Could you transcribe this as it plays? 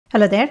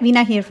Hello there,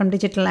 Veena here from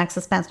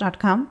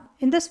digitalaccesspass.com.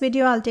 In this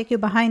video, I'll take you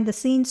behind the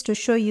scenes to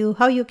show you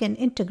how you can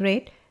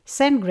integrate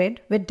Sendgrid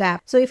with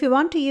DAP. So if you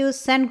want to use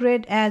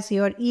Sendgrid as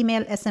your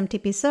email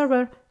SMTP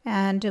server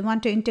and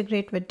want to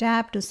integrate with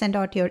DAP to send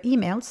out your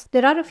emails,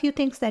 there are a few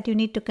things that you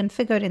need to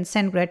configure in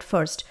Sendgrid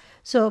first.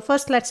 So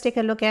first, let's take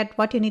a look at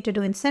what you need to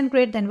do in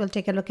Sendgrid. Then we'll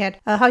take a look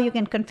at how you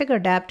can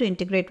configure DAP to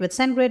integrate with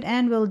Sendgrid,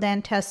 and we'll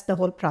then test the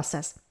whole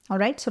process. All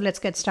right, so let's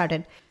get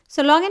started.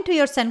 So log into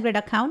your Sendgrid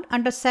account.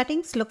 Under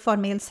settings, look for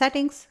mail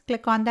settings.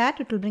 Click on that.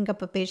 It will bring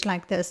up a page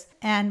like this,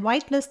 and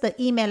whitelist the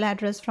email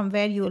address from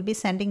where you will be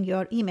sending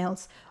your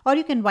emails, or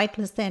you can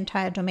whitelist the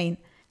entire domain.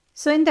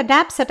 So in the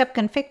DAP setup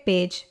config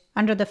page,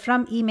 under the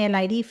from email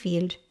ID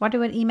field,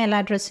 whatever email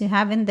address you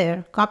have in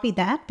there, copy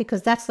that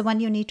because that's the one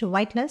you need to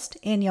whitelist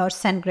in your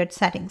Sendgrid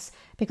settings,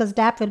 because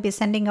DAP will be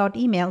sending out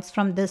emails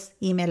from this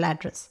email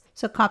address.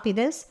 So copy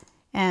this,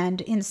 and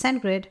in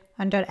Sendgrid,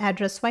 under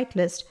address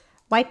whitelist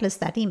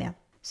that email.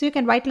 So you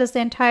can whitelist the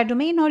entire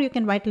domain, or you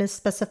can whitelist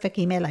specific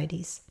email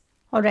IDs.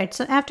 All right,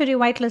 so after you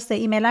whitelist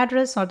the email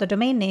address or the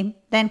domain name,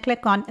 then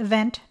click on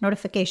Event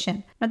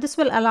Notification. Now this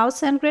will allow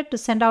Sendgrid to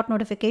send out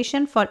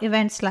notification for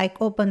events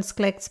like opens,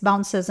 clicks,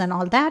 bounces, and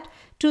all that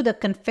to the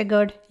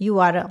configured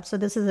URL. So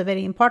this is a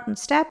very important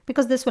step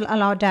because this will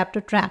allow DAP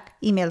to track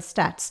email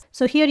stats.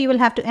 So here you will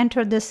have to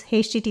enter this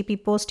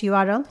HTTP post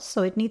URL.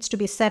 So it needs to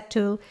be set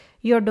to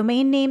your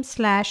domain name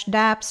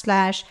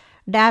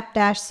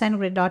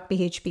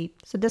 /DAP/DAP-sendgrid.php.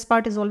 So this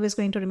part is always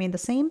going to remain the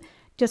same.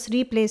 Just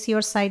replace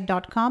your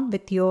site.com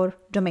with your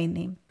domain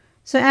name.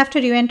 So after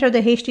you enter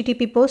the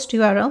HTTP post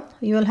URL,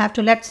 you will have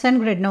to let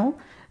Sendgrid know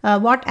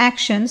what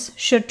actions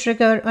should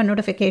trigger a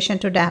notification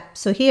to DAP.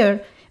 So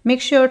here,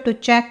 make sure to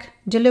check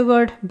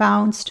delivered,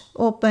 bounced,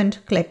 opened,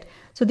 clicked.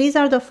 So these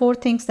are the 4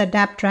 things that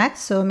DAP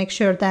tracks. So make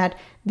sure that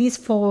these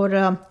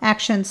 4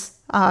 actions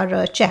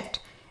are checked.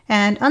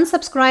 And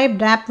unsubscribe,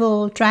 DAP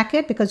will track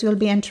it because you'll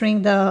be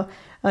entering the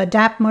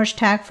DAP merge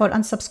tag for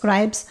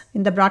unsubscribes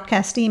in the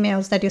broadcast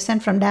emails that you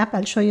send from DAP.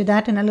 I'll show you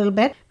that in a little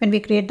bit when we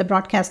create the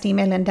broadcast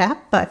email in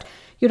DAP, but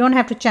you don't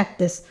have to check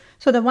this.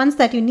 So the ones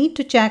that you need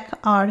to check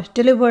are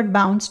delivered,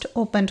 bounced,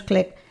 opened,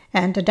 click,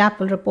 and the DAP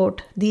will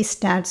report these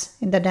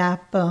stats in the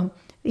DAP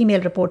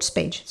email reports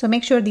page. So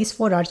make sure these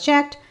 4 are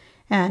checked,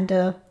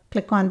 and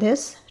click on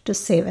this to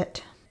save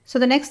it. So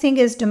the next thing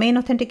is domain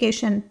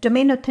authentication.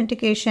 Domain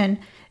authentication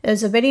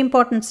is a very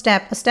important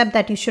step, a step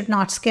that you should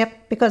not skip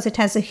because it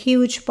has a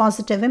huge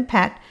positive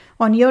impact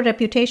on your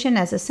reputation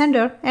as a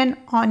sender and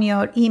on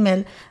your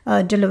email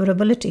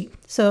deliverability.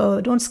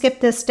 So don't skip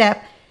this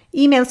step.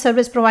 Email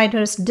service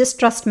providers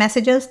distrust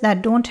messages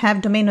that don't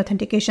have domain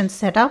authentication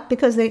set up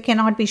because they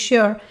cannot be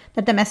sure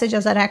that the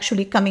messages are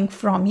actually coming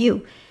from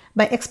you.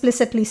 By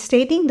explicitly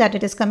stating that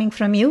it is coming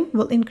from you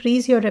will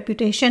increase your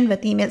reputation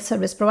with email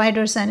service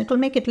providers, and it will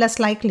make it less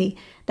likely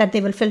that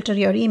they will filter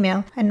your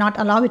email and not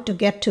allow it to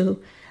get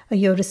to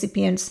your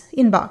recipient's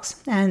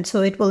inbox. And so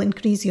it will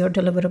increase your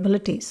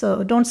deliverability.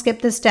 So don't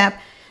skip this step.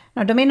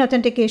 Now, domain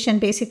authentication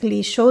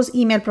basically shows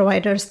email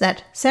providers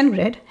that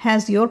Sendgrid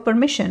has your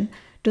permission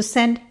to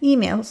send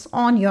emails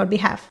on your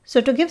behalf.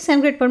 So to give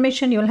Sendgrid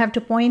permission, you'll have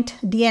to point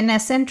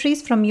DNS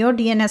entries from your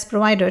DNS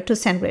provider to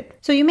Sendgrid.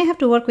 So you may have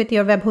to work with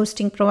your web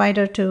hosting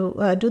provider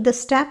to do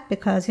this step,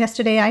 because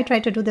yesterday I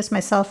tried to do this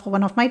myself for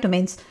one of my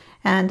domains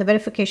and the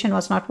verification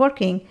was not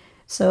working.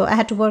 So I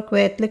had to work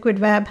with Liquid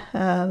Web.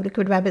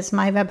 Liquid Web is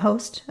my web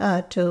host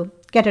to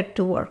get it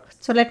to work.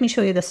 So let me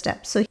show you the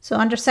steps. So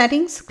under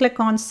settings, click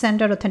on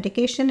sender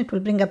authentication. It will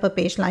bring up a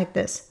page like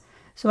this.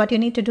 So what you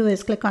need to do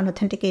is click on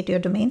authenticate your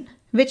domain.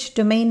 Which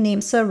domain name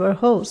server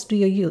host do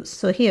you use?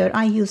 So here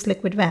I use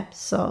Liquid Web.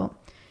 So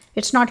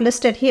it's not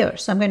listed here.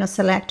 So I'm going to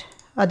select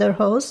other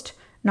host,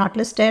 not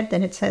listed.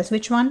 Then it says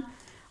which one.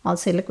 I'll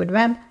say Liquid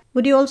Web.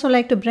 Would you also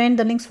like to brand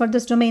the links for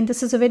this domain?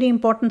 This is a very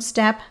important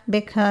step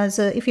because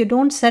if you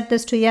don't set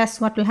this to yes,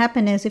 what will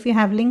happen is if you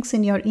have links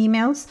in your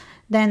emails,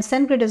 then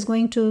Sendgrid is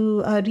going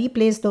to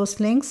replace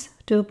those links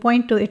to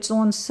point to its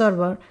own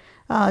server.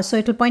 So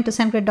it will point to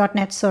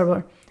sendgrid.net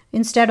server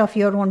instead of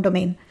your own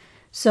domain.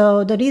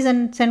 So the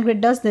reason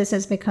Sendgrid does this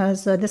is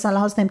because this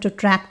allows them to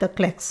track the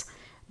clicks.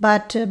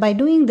 But by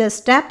doing this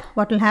step,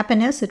 what will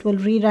happen is it will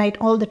rewrite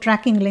all the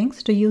tracking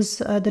links to use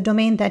the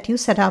domain that you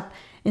set up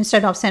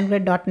instead of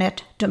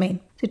sendgrid.net domain.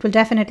 It will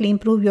definitely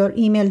improve your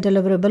email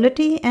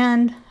deliverability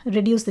and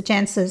reduce the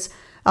chances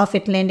of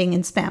it landing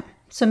in spam.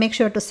 So make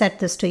sure to set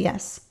this to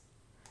yes.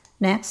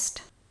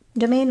 Next,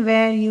 domain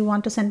where you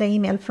want to send the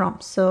email from.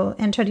 So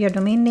enter your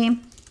domain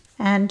name,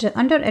 and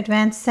under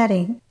advanced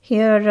setting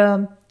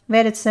here,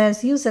 where it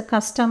says use a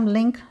custom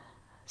link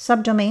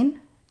subdomain,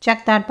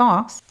 check that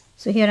box.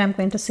 So here I'm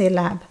going to say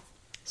lab.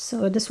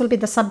 So this will be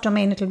the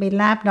subdomain. It will be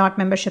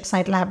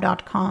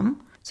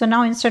lab.membershipsitelab.com. So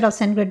now instead of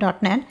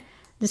sendgrid.net,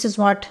 this is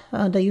what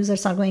the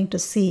users are going to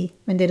see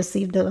when they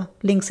receive the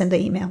links in the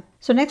email.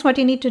 So next what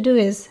you need to do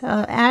is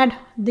add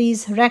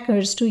these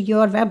records to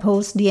your web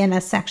host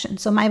DNS section.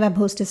 So my web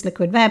host is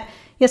Liquid Web.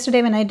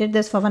 Yesterday when I did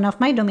this for one of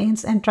my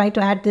domains and tried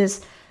to add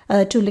this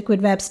to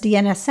Liquid Web's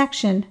DNS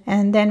section,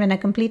 and then when I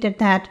completed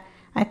that,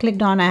 I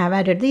clicked on, I have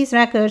added these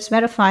records,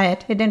 verify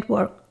it, it didn't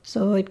work.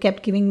 So it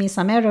kept giving me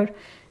some error.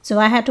 So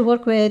I had to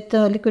work with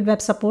Liquid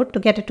Web support to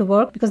get it to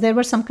work because there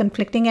were some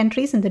conflicting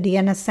entries in the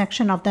DNS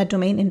section of that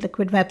domain in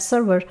Liquid Web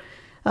server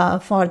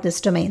for this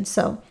domain.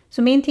 So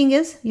main thing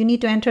is you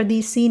need to enter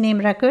these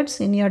CNAME records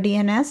in your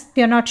DNS. If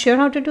you're not sure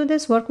how to do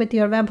this, work with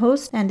your web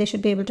host and they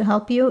should be able to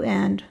help you.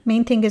 And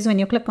main thing is when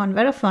you click on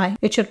verify,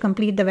 it should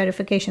complete the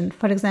verification.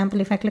 For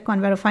example, if I click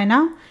on verify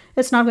now,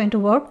 it's not going to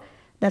work.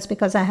 That's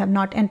because I have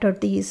not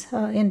entered these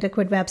in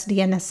Liquid Web's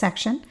DNS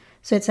section.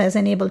 So it says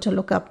enable to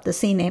look up the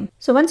CNAME.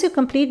 So once you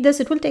complete this,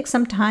 it will take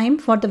some time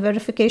for the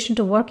verification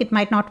to work. It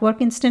might not work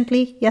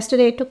instantly.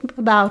 Yesterday, it took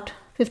about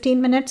 15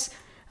 minutes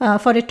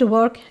for it to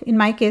work, in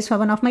my case, for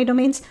one of my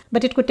domains,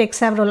 but it could take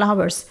several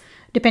hours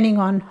depending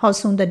on how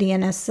soon the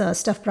DNS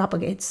stuff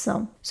propagates.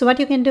 So what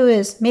you can do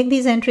is make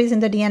these entries in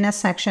the DNS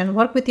section,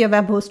 work with your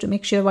web host to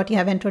make sure what you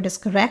have entered is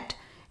correct,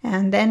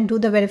 and then do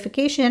the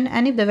verification.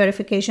 And if the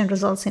verification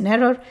results in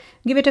error,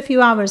 give it a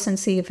few hours and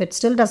see if it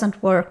still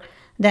doesn't work.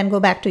 Then go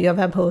back to your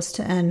web host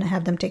and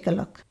have them take a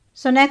look.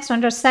 So next,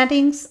 under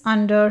settings,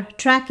 under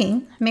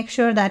tracking, make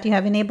sure that you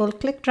have enabled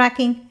click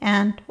tracking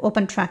and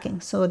open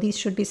tracking. So these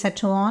should be set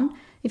to on.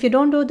 If you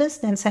don't do this,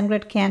 then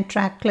Sendgrid can't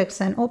track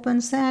clicks and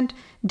opens, and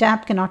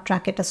DAP cannot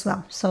track it as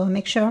well. So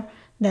make sure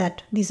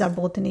that these are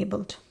both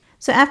enabled.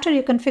 So after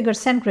you configure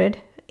Sendgrid,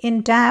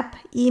 in DAP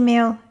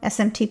email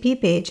SMTP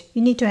page,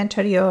 you need to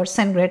enter your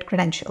Sendgrid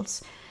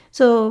credentials.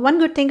 So one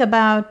good thing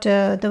about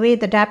the way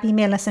the DAP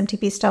email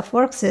SMTP stuff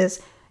works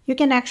is you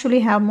can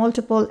actually have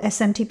multiple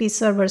SMTP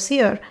servers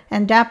here,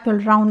 and DAP will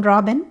round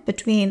robin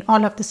between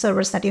all of the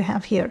servers that you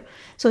have here.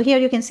 So here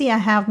you can see I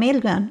have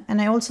Mailgun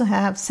and I also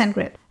have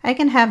Sendgrid. I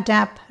can have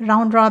DAP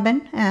round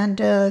robin and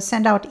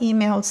send out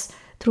emails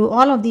through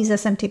all of these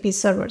SMTP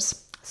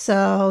servers.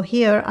 So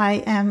here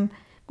I am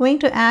going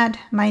to add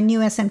my new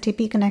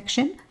SMTP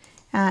connection.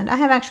 And I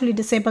have actually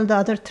disabled the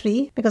other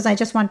three because I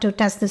just want to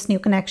test this new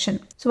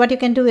connection. So what you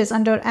can do is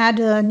under add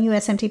a new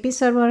SMTP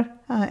server,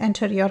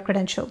 enter your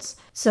credentials.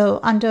 So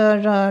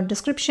under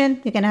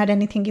description, you can add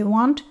anything you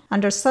want.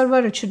 Under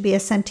server, it should be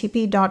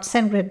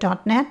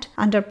smtp.sendgrid.net.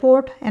 Under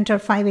port, enter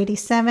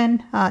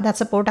 587.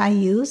 That's a port I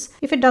use.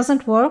 If it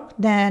doesn't work,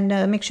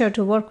 then make sure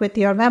to work with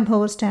your web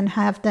host and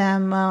have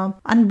them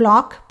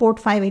unblock port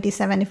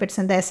 587 if it's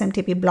in the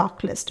SMTP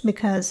block list,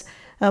 because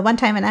one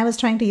time when I was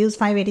trying to use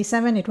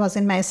 587, it was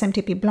in my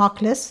SMTP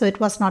block list, so it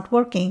was not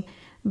working.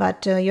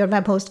 But your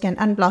web host can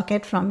unblock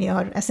it from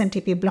your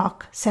SMTP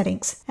block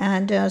settings.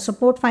 And so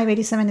port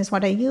 587 is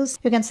what I use.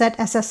 You can set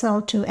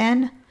SSL to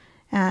N.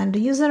 And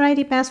user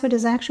ID password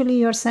is actually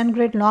your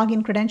Sendgrid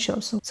login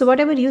credentials. So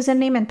whatever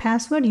username and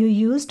password you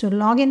use to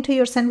log into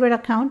your Sendgrid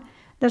account,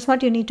 that's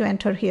what you need to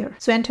enter here.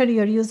 So enter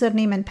your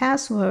username and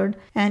password,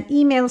 and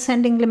email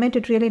sending limit.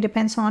 It really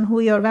depends on who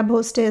your web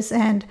host is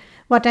and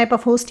what type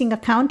of hosting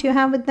account you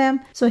have with them.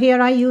 So here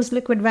I use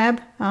Liquid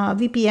Web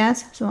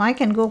VPS. So I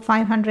can go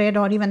 500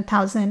 or even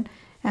 1000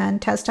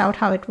 and test out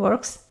how it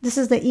works. This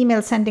is the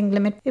email sending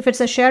limit. If it's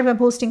a shared web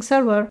hosting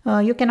server,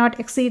 you cannot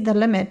exceed the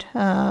limit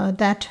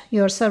that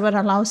your server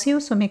allows you.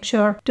 So make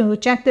sure to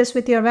check this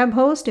with your web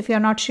host if you're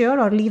not sure,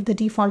 or leave the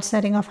default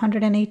setting of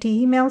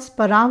 180 emails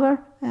per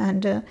hour.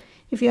 And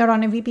if you are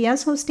on a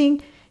VPS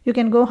hosting, you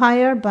can go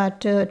higher, but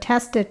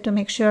test it to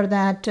make sure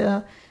that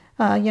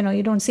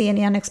you don't see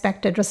any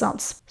unexpected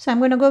results. So I'm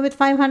going to go with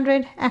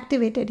 500,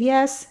 activated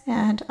yes,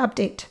 and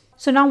update.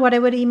 So now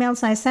whatever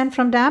emails I send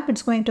from DAP,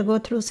 it's going to go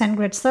through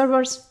Sendgrid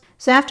servers.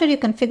 So after you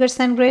configure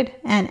Sendgrid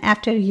and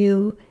after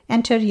you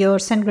enter your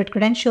Sendgrid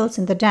credentials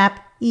in the DAP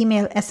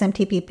email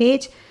SMTP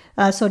page,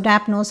 so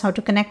DAP knows how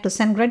to connect to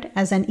Sendgrid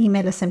as an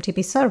email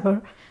SMTP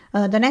server,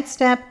 the next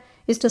step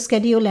is to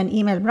schedule an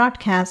email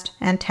broadcast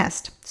and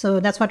test. So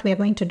that's what we are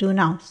going to do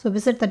now. So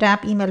visit the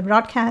DAP email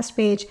broadcast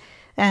page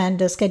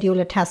and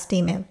schedule a test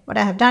email. What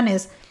I have done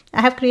is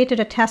I have created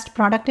a test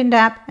product in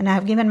DAP and I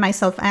have given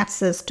myself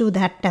access to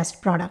that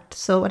test product.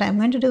 So what I'm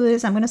going to do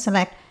is I'm going to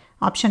select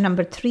option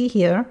number 3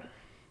 here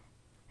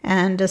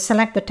and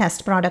select the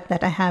test product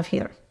that I have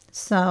here.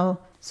 So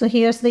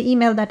here's the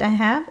email that I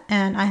have,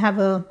 and I have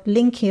a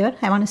link here.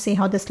 I want to see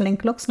how this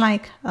link looks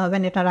like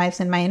when it arrives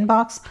in my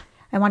inbox.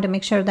 I want to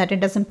make sure that it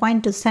doesn't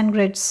point to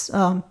Sendgrid's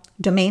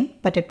domain,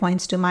 but it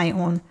points to my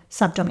own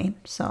subdomain.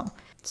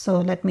 So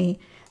let me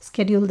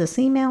schedule this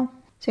email.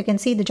 So you can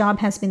see the job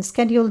has been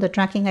scheduled. The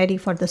tracking ID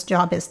for this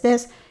job is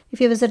this. If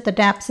you visit the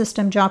DAP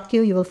system job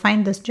queue, you will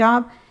find this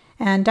job,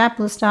 and DAP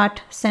will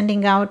start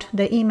sending out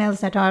the emails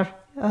that are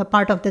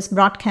part of this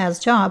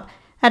broadcast job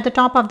at the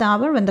top of the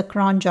hour when the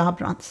cron job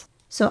runs.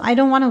 So I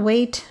don't want to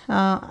wait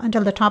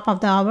until the top of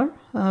the hour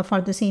for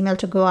this email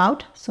to go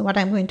out. So what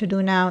I'm going to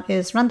do now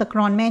is run the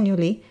cron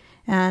manually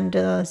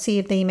and see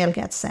if the email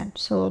gets sent.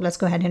 So let's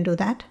go ahead and do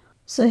that.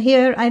 So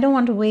here, I don't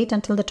want to wait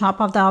until the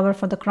top of the hour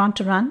for the cron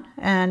to run,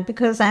 and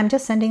because I'm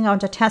just sending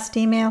out a test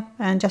email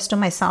and just to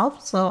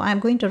myself, so I'm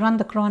going to run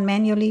the cron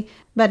manually.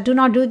 But do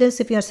not do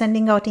this if you're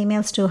sending out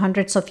emails to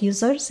hundreds of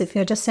users. If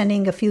you're just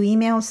sending a few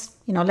emails,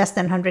 less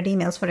than 100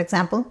 emails, for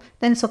example,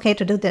 then it's okay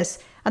to do this.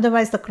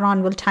 Otherwise, the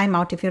cron will time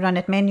out if you run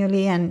it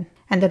manually, and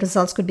and the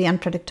results could be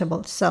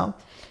unpredictable. So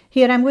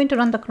here I'm going to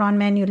run the cron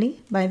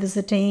manually by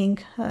visiting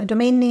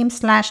domain name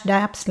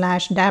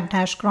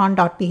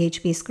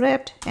 /dap/dap-cron.php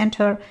script,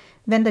 enter.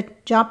 When the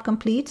job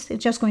completes,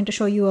 it's just going to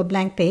show you a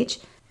blank page,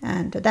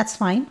 and that's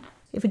fine.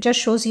 If it just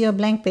shows you a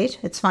blank page,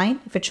 it's fine.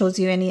 If it shows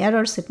you any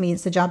errors, it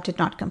means the job did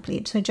not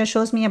complete. So it just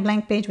shows me a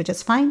blank page, which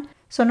is fine.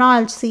 So now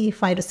I'll see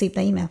if I received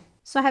the email.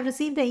 So I have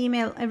received the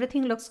email,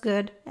 everything looks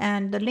good,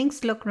 and the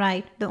links look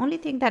right. The only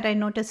thing that I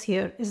notice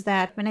here is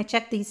that when I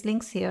check these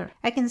links here,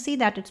 I can see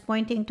that it's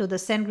pointing to the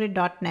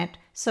Sendgrid.net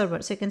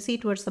server. So you can see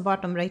towards the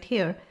bottom right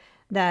here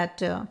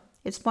that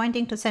it's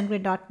pointing to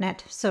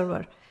Sendgrid.net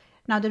server.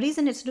 Now the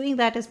reason it's doing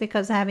that is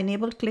because I have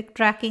enabled click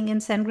tracking in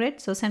Sendgrid.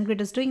 So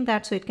Sendgrid is doing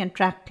that so it can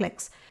track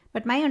clicks.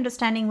 But my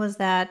understanding was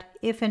that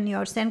if in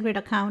your Sendgrid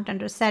account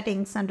under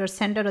settings, under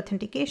sender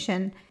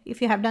authentication,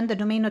 if you have done the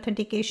domain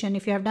authentication,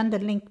 if you have done the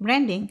link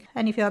branding,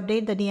 and if you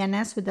update the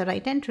DNS with the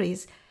right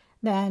entries,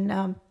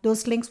 then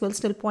those links will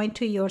still point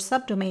to your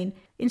subdomain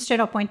instead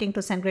of pointing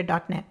to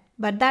Sendgrid.net.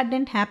 But that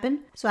didn't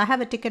happen. So I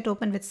have a ticket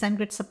open with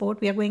Sendgrid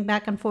support. We are going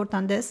back and forth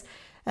on this.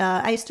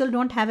 I still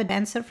don't have an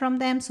answer from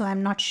them, so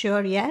I'm not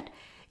sure yet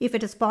if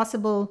it is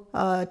possible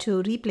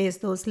to replace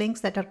those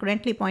links that are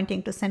currently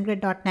pointing to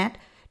Sendgrid.net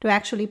to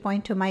actually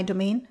point to my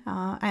domain.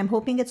 I'm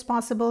hoping it's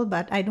possible,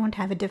 but I don't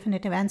have a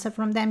definitive answer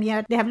from them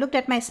yet. They have looked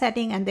at my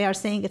setting and they are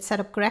saying it's set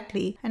up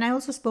correctly. And I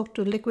also spoke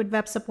to Liquid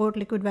Web support.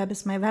 Liquid Web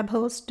is my web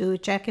host, to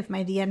check if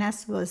my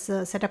DNS was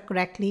set up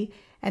correctly.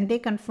 And they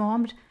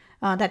confirmed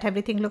that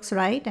everything looks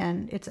right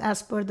and it's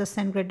as per the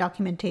Sendgrid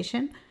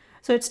documentation.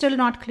 So it's still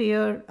not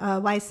clear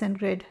why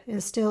Sendgrid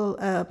is still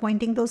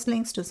pointing those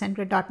links to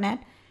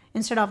Sendgrid.net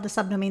instead of the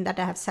subdomain that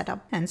I have set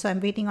up. And so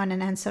I'm waiting on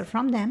an answer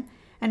from them.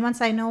 And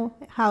once I know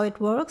how it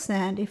works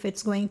and if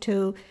it's going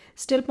to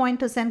still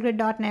point to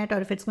Sendgrid.net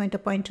or if it's going to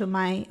point to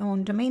my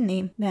own domain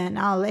name, then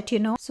I'll let you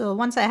know. So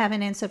once I have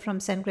an answer from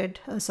Sendgrid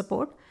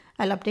support,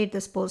 I'll update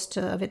this post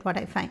with what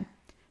I find.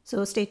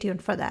 So stay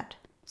tuned for that.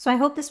 So I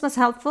hope this was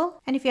helpful.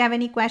 And if you have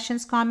any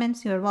questions,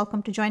 comments, you're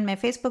welcome to join my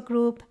Facebook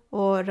group,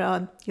 or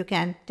you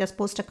can just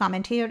post a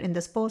comment here in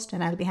this post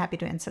and I'll be happy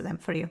to answer them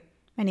for you.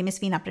 My name is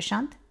Veena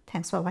Prashant.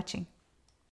 Thanks for watching.